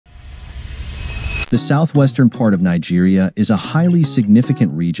The southwestern part of Nigeria is a highly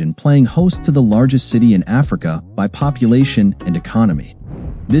significant region playing host to the largest city in Africa by population and economy.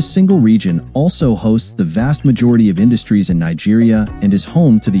 This single region also hosts the vast majority of industries in Nigeria and is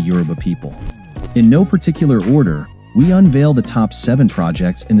home to the Yoruba people. In no particular order, we unveil the top 7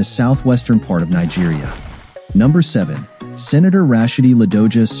 projects in the southwestern part of Nigeria. Number 7. Senator Rashidi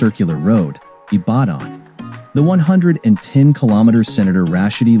Ladoja Circular Road, Ibadan. The 110-kilometer Senator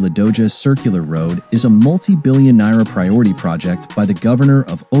Rashidi Ladoja Circular Road is a multi-billion naira priority project by the governor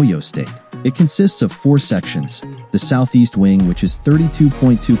of Oyo State. It consists of 4 sections: the southeast wing, which is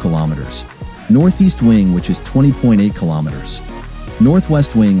 32.2 kilometers, northeast wing, which is 20.8 kilometers,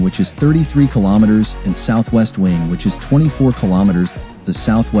 northwest wing, which is 33 kilometers, and southwest wing, which is 24 kilometers. The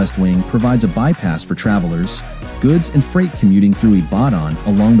southwest wing provides a bypass for travelers, goods, and freight commuting through Ibadan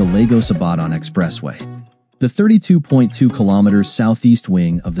along the Lagos-Ibadan Expressway. The 32.2-kilometer southeast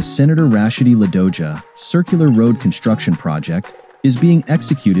wing of the Senator Rashidi Ladoja Circular Road construction project is being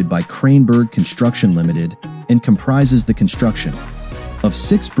executed by Craneberg Construction Limited and comprises the construction of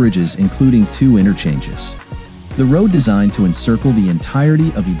 6 bridges including 2 interchanges. The road, designed to encircle the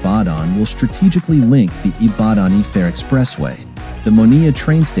entirety of Ibadan, will strategically link the Ibadan-Ife Expressway, the Monia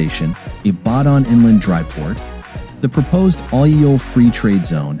train station, Ibadan Inland Dry Port, the proposed Oyo Free Trade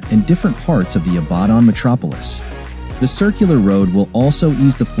Zone, and different parts of the Ibadan metropolis. The circular road will also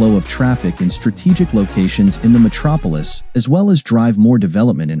ease the flow of traffic in strategic locations in the metropolis, as well as drive more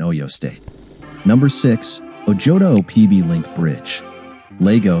development in Oyo State. Number 6. Ojota Opebi Link Bridge.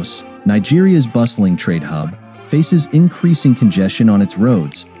 Lagos, Nigeria's bustling trade hub, faces increasing congestion on its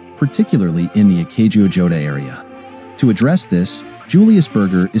roads, particularly in the Ikeja-Ojota area. To address this, Julius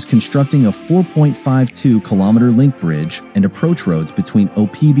Berger is constructing a 4.52-kilometer link bridge and approach roads between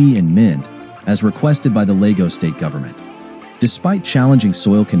Opebi and Mind, as requested by the Lagos state government. Despite challenging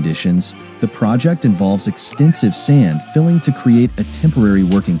soil conditions, the project involves extensive sand filling to create a temporary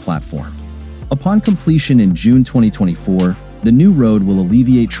working platform. Upon completion in June 2024, the new road will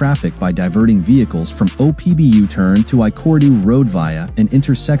alleviate traffic by diverting vehicles from Opebi U-turn to Ikorodu Road via an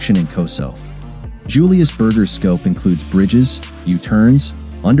intersection in Kosof. Julius Berger's scope includes bridges, U-turns,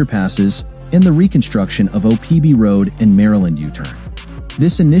 underpasses, and the reconstruction of Opebi Road and Maryland U-turn.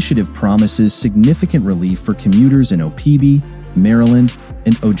 This initiative promises significant relief for commuters in Opebi, Maryland,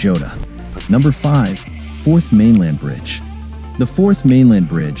 and Ojota. Number 5. 4th Mainland Bridge. The 4th Mainland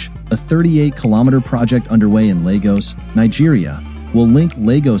Bridge, a 38-kilometer project underway in Lagos, Nigeria, will link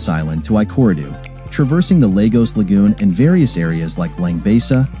Lagos Island to Ikorodu, traversing the Lagos Lagoon and various areas like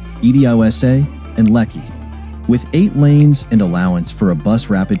Langbasa, Idiosa, and Lekki. With 8 lanes and allowance for a bus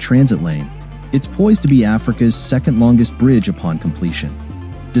rapid transit lane, it's poised to be Africa's second-longest bridge upon completion.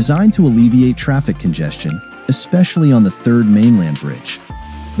 Designed to alleviate traffic congestion, especially on the 3rd Mainland Bridge.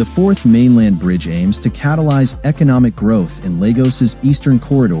 The 4th Mainland Bridge aims to catalyze economic growth in Lagos's eastern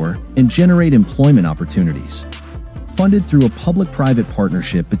corridor and generate employment opportunities. Funded through a public-private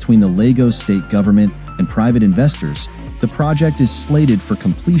partnership between the Lagos state government and private investors, the project is slated for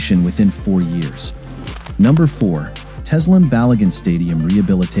completion within 4 years. Number 4. Teslim Balogun Stadium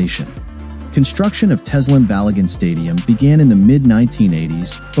Rehabilitation. Construction of Teslim Balogun Stadium began in the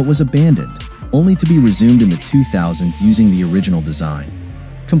mid-1980s but was abandoned, only to be resumed in the 2000s using the original design.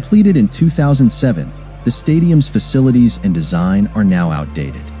 Completed in 2007, the stadium's facilities and design are now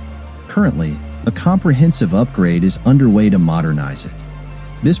outdated. Currently, a comprehensive upgrade is underway to modernize it.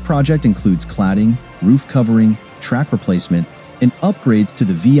 This project includes cladding, roof covering, track replacement, and upgrades to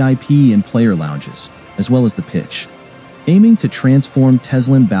the VIP and player lounges, as well as the pitch, aiming to transform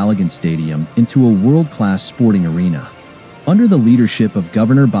Teslim Balogun Stadium into a world-class sporting arena. Under the leadership of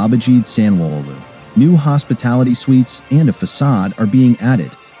Governor Babajide Sanwo-Olu, new hospitality suites and a facade are being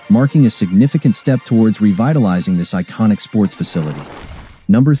added, marking a significant step towards revitalizing this iconic sports facility.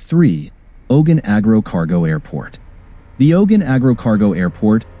 Number 3. Ogun Agro Cargo Airport. The Ogun Agro Cargo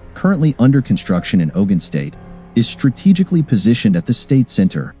Airport, currently under construction in Ogun State, is strategically positioned at the state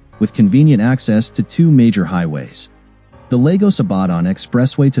center, with convenient access to 2 major highways: the Lagos-Ibadan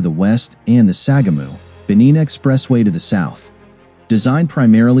Expressway to the west and the Sagamu-Benin Expressway to the south. Designed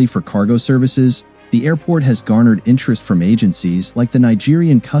primarily for cargo services, the airport has garnered interest from agencies like the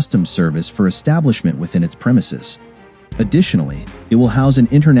Nigerian Customs Service for establishment within its premises. Additionally, it will house an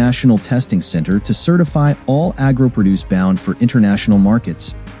international testing center to certify all agro-produce bound for international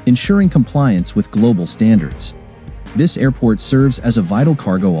markets, ensuring compliance with global standards. This airport serves as a vital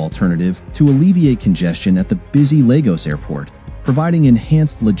cargo alternative to alleviate congestion at the busy Lagos airport, providing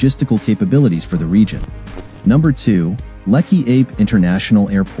enhanced logistical capabilities for the region. Number 2. Lekki Ape International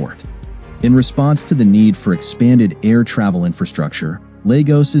Airport. In response to the need for expanded air travel infrastructure,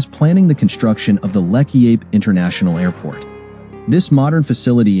 Lagos is planning the construction of the Lekki International Airport. This modern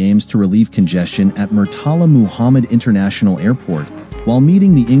facility aims to relieve congestion at Murtala Muhammad International Airport while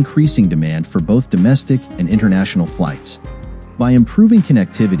meeting the increasing demand for both domestic and international flights. By improving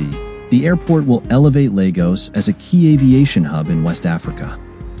connectivity, the airport will elevate Lagos as a key aviation hub in West Africa.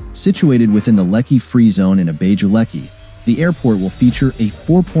 Situated within the Lekki Free Zone in Abeju Lekki, the airport will feature a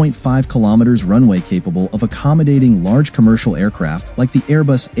 4.5 kilometers runway capable of accommodating large commercial aircraft like the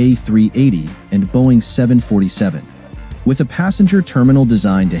Airbus A380 and Boeing 747. With a passenger terminal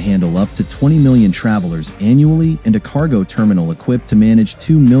designed to handle up to 20 million travelers annually and a cargo terminal equipped to manage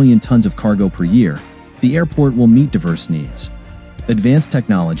 2 million tons of cargo per year, the airport will meet diverse needs. Advanced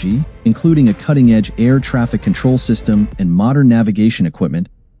technology, including a cutting-edge air traffic control system and modern navigation equipment,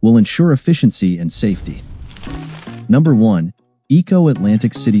 will ensure efficiency and safety. Number 1.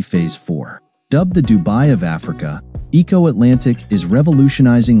 Eco-Atlantic City Phase 4. Dubbed the Dubai of Africa, Eco-Atlantic is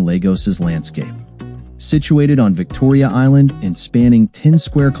revolutionizing Lagos's landscape. Situated on Victoria Island and spanning 10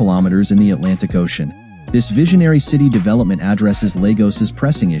 square kilometers in the Atlantic Ocean, this visionary city development addresses Lagos's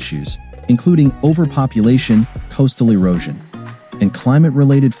pressing issues, including overpopulation, coastal erosion, and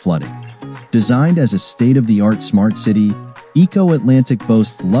climate-related flooding. Designed as a state-of-the-art smart city, Eco-Atlantic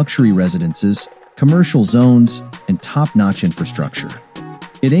boasts luxury residences, commercial zones, and top-notch infrastructure.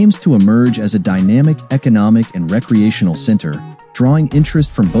 It aims to emerge as a dynamic economic and recreational center, drawing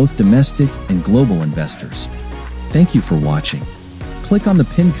interest from both domestic and global investors. Thank you for watching. Click on the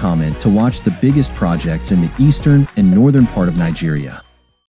pinned comment to watch the biggest projects in the eastern and northern part of Nigeria.